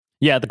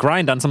Yeah, the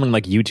grind on something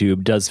like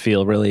YouTube does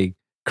feel really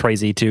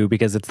crazy too,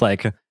 because it's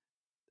like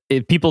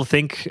I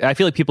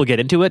feel like people get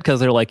into it because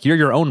they're like, you're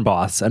your own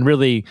boss, and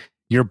really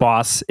your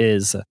boss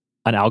is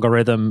an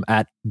algorithm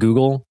at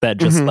Google that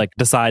just like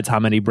decides how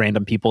many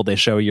random people they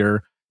show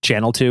your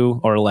channel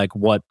to, or like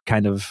what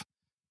kind of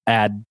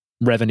ad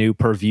revenue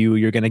per view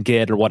you're going to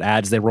get, or what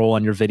ads they roll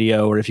on your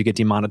video, or if you get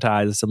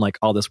demonetized, and like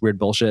all this weird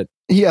bullshit.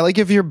 Yeah, like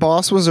if your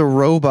boss was a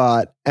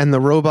robot and the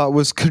robot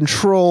was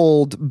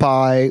controlled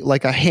by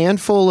like a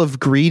handful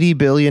of greedy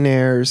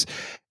billionaires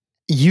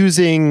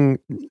using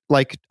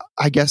like,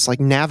 I guess, like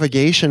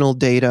navigational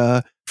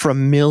data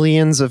from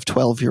millions of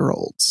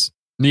 12-year-olds.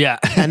 Yeah.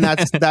 And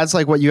that's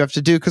like what you have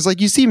to do. Cause like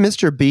you see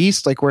Mr.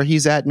 Beast, like where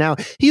he's at now,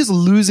 he's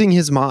losing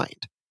his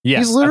mind. Yeah,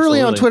 he's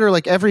literally on Twitter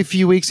like every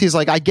few weeks. He's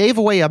like, I gave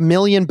away $1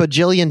 million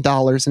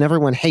bajillion and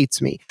everyone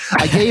hates me.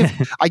 I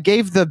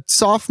gave the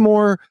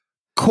sophomore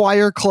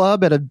choir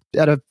club at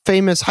a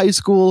famous high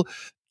school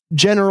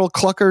General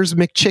Clucker's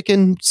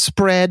McChicken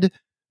spread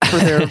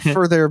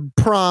for their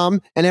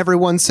prom, and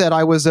everyone said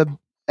I was an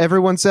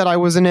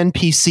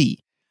NPC.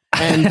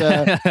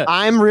 And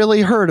I'm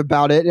really hurt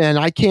about it, and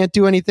I can't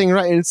do anything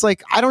right. And it's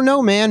like, I don't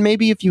know, man.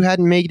 Maybe if you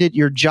hadn't made it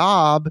your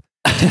job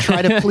to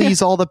try to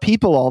please all the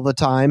people all the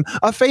time,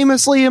 a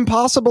famously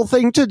impossible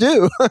thing to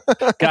do.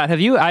 God,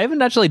 I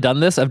haven't actually done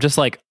this. I've just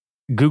like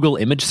Google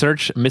image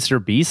search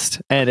Mr.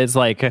 Beast, and it's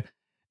like,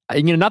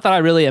 not that I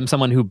really am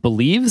someone who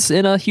believes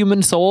in a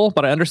human soul,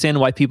 but I understand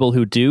why people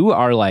who do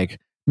are like,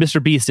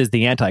 Mr. Beast is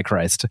the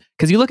Antichrist.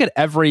 Because you look at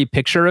every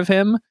picture of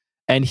him,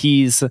 and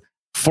he's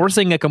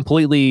forcing a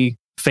completely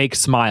fake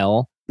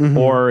smile,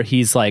 or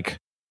he's like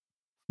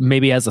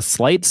maybe has a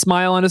slight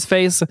smile on his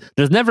face.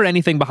 There's never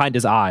anything behind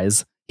his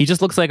eyes. He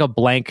just looks like a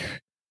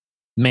blank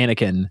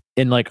mannequin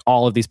in like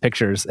all of these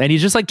pictures, and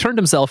he's just like turned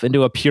himself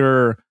into a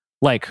pure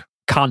like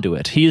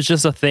conduit. He is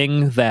just a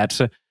thing that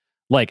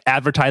like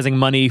advertising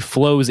money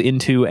flows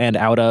into and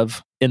out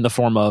of in the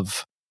form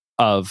of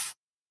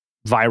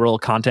viral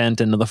content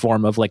and in the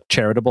form of like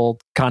charitable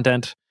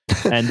content.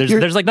 And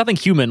there's like nothing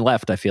human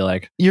left, I feel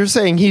like. You're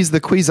saying he's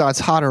the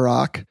Kwisatz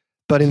Haderach,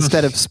 but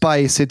instead of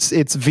spice, it's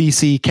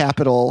VC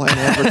capital and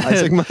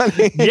advertising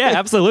money. Yeah,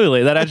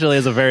 absolutely. That actually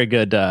is a very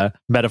good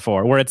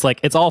metaphor, where it's like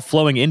it's all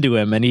flowing into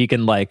him, and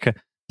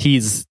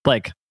he's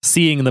like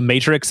seeing the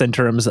matrix in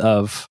terms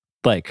of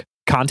like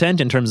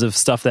content, in terms of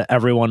stuff that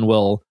everyone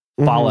will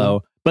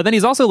follow. But then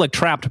he's also like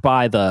trapped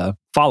by the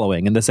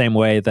following in the same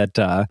way that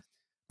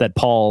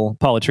Paul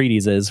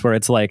Atreides is, where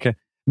it's like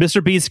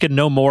Mr. Beast can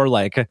no more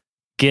like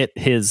get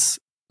his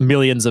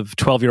millions of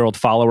 12-year-old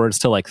followers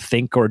to like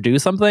think or do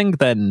something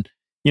than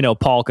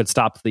Paul could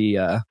stop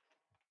the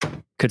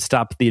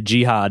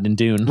jihad in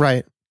Dune.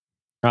 Right.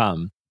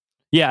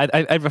 Yeah,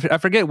 I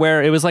forget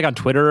where it was, like on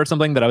Twitter or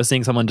something, that I was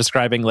seeing someone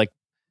describing like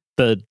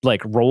the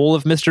like role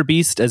of Mr.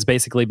 Beast as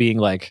basically being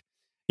like,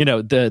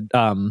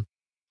 the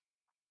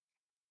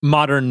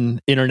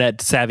modern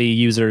internet savvy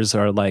users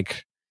are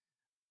like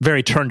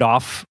very turned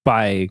off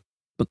by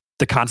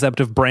the concept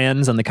of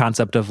brands and the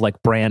concept of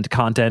like brand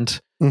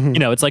content.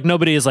 It's like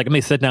nobody is like, let me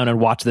sit down and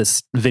watch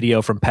this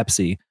video from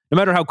Pepsi, no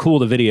matter how cool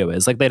the video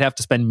is. Like they'd have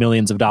to spend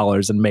millions of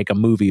dollars and make a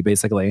movie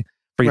basically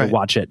for you to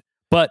watch it.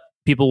 But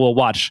people will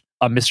watch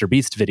a Mr.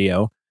 Beast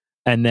video,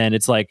 and then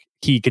it's like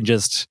he can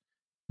just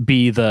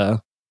be the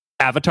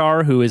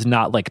avatar who is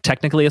not like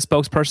technically a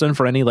spokesperson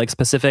for any like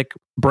specific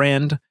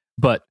brand,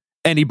 but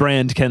any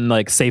brand can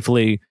like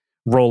safely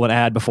roll an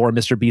ad before a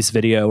Mr. Beast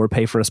video or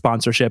pay for a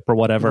sponsorship or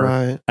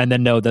whatever, and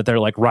then know that they're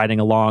like riding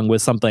along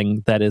with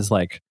something that is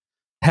like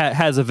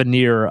has a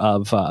veneer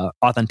of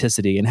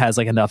authenticity and has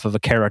like enough of a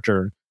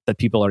character that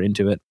people are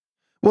into it.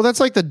 Well, that's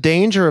like the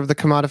danger of the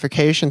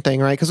commodification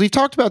thing, right? Because we've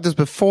talked about this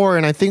before,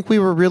 and I think we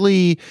were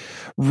really,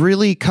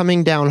 really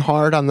coming down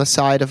hard on the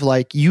side of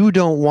like, you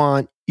don't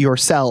want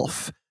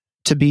yourself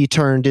to be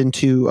turned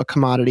into a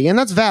commodity. And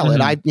that's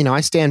valid.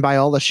 I stand by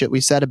all the shit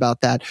we said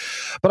about that.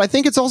 But I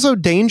think it's also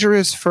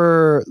dangerous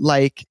for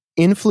like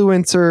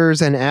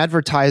influencers and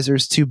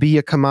advertisers to be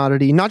a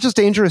commodity. Not just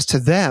dangerous to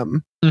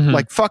them,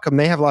 like fuck them,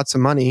 they have lots of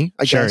money,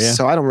 I guess,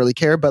 so I don't really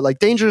care, but like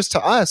dangerous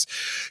to us,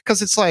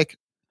 because it's like,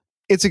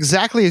 it's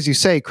exactly as you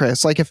say,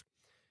 Chris. Like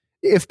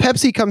if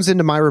Pepsi comes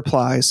into my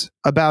replies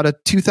about a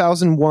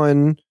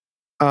 2001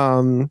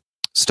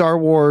 Star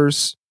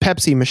Wars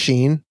Pepsi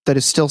machine that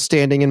is still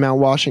standing in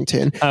Mount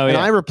Washington, and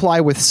I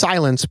reply with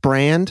Silence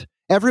Brand,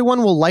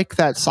 everyone will like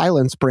that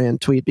Silence Brand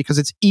tweet because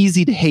it's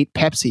easy to hate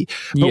Pepsi.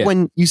 But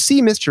when you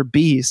see Mr.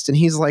 Beast and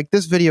he's like,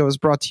 this video is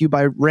brought to you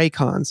by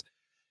Raycons,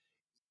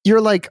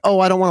 you're like,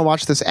 oh, I don't want to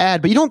watch this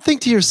ad. But you don't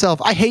think to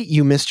yourself, I hate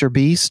you, Mr.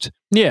 Beast.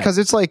 Yeah. Because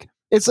it's like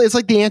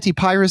the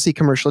anti-piracy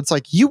commercial. It's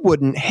like, you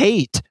wouldn't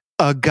hate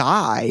a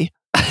guy.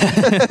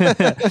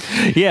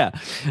 Yeah.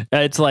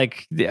 It's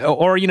like,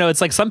 or, it's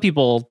like some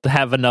people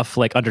have enough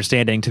like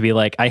understanding to be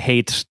like, I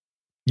hate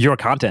your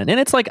content. And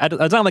it's like,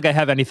 it's not like I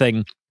have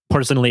anything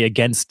personally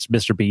against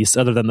Mr. Beast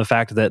other than the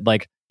fact that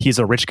like he's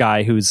a rich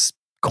guy who's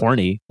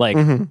corny. Like,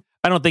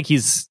 I don't think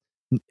he's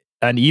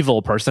an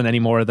evil person any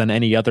more than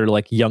any other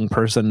like young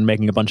person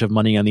making a bunch of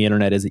money on the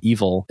internet is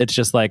evil. It's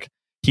just like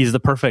he's the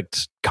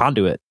perfect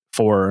conduit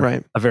for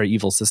Right. a very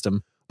evil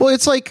system. Well,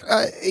 it's like,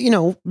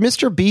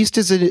 Mr. Beast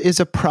is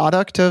a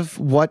product of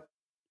what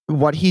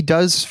he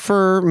does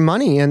for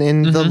money and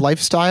in the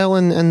lifestyle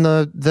and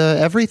the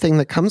everything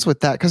that comes with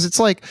that. Because it's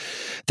like,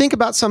 think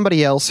about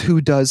somebody else who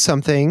does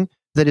something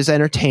that is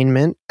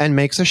entertainment and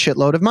makes a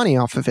shitload of money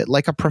off of it,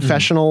 like a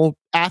professional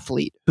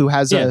athlete who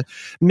has a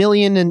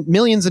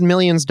millions and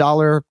millions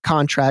dollar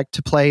contract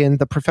to play in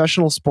the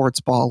professional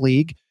sports ball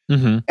league.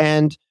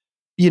 And,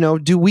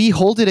 do we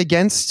hold it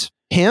against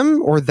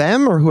him or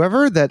them or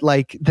whoever that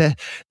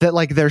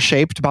they're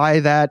shaped by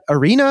that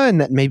arena and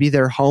that maybe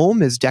their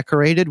home is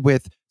decorated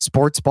with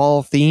sports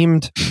ball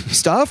themed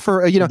stuff,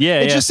 or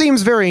it just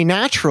seems very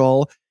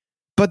natural.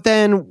 But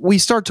then we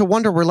start to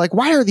wonder, we're like,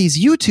 why are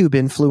these YouTube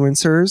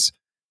influencers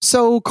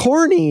so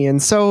corny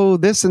and so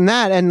this and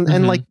that,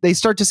 and like they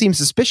start to seem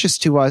suspicious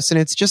to us? And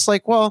it's just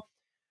like, well,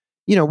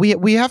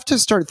 we have to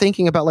start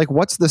thinking about like,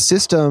 what's the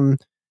system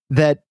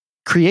that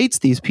creates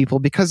these people?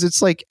 Because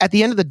it's like, at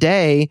the end of the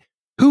day,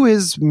 who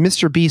is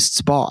Mr.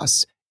 Beast's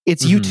boss?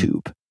 It's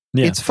YouTube.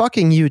 Yeah. It's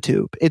fucking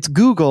YouTube. It's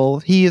Google.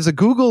 He is a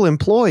Google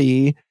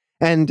employee,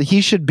 and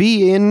he should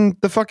be in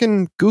the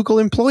fucking Google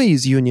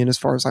Employees Union, as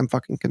far as I'm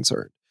fucking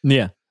concerned.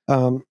 Yeah.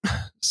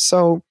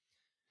 So,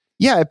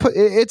 yeah,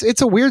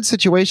 it's a weird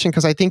situation,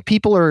 because I think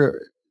people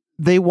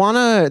they want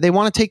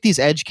to take these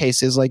edge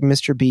cases like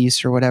Mr.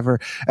 Beast or whatever,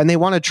 and they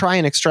want to try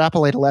and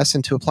extrapolate a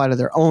lesson to apply to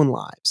their own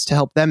lives to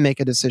help them make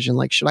a decision.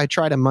 Like, should I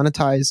try to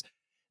monetize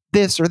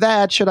this or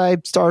that? Should I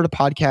start a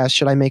podcast?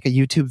 Should I make a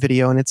YouTube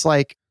video? And it's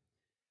like,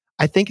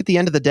 I think at the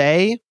end of the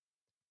day,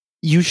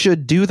 you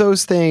should do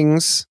those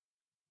things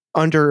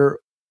under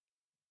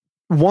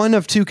one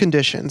of two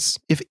conditions.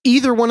 If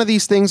either one of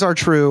these things are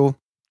true,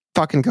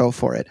 fucking go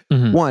for it.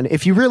 One,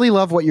 if you really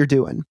love what you're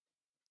doing,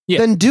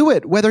 then do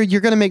it, whether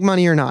you're going to make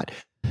money or not.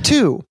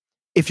 Two,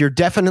 if you're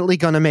definitely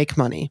going to make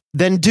money,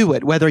 then do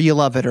it, whether you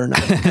love it or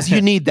not, because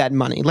you need that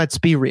money. Let's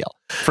be real.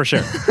 For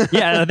sure.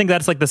 Yeah, and I think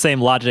that's like the same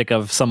logic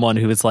of someone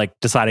who is like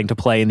deciding to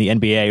play in the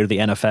NBA or the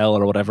NFL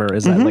or whatever,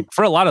 is that like,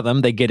 for a lot of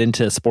them, they get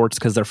into sports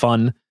because they're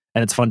fun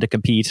and it's fun to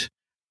compete.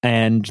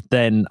 And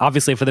then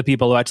obviously for the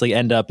people who actually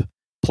end up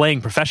playing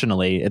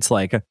professionally, it's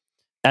like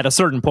at a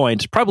certain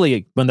point,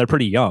 probably when they're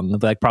pretty young,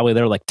 like probably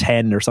they're like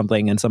 10 or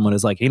something, and someone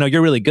is like,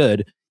 you're really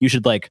good. You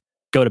should like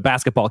go to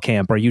basketball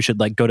camp, or you should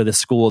like go to this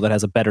school that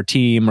has a better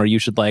team, or you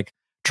should like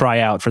try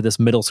out for this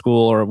middle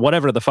school, or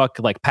whatever the fuck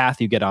like path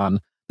you get on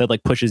that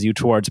like pushes you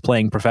towards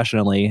playing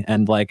professionally.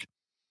 And like,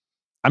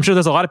 I'm sure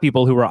there's a lot of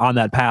people who are on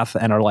that path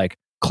and are like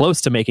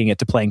close to making it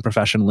to playing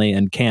professionally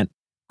and can't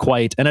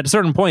quite. And at a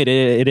certain point,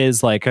 it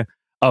is like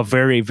a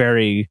very,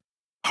 very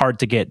hard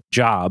to get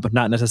job.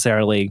 Not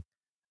necessarily,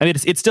 I mean,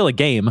 it's still a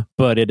game,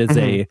 but it is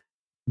a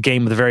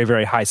game with very,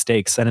 very high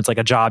stakes. And it's like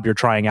a job you're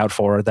trying out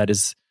for that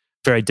is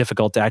very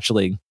difficult to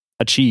actually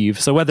achieve.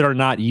 So whether or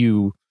not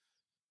you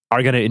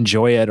are going to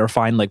enjoy it or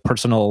find like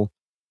personal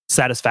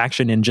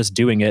satisfaction in just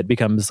doing it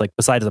becomes like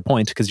besides the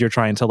point, because you're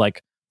trying to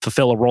like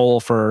fulfill a role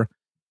for,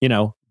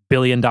 $1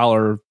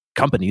 billion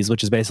companies,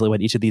 which is basically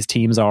what each of these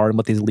teams are and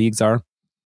what these leagues are.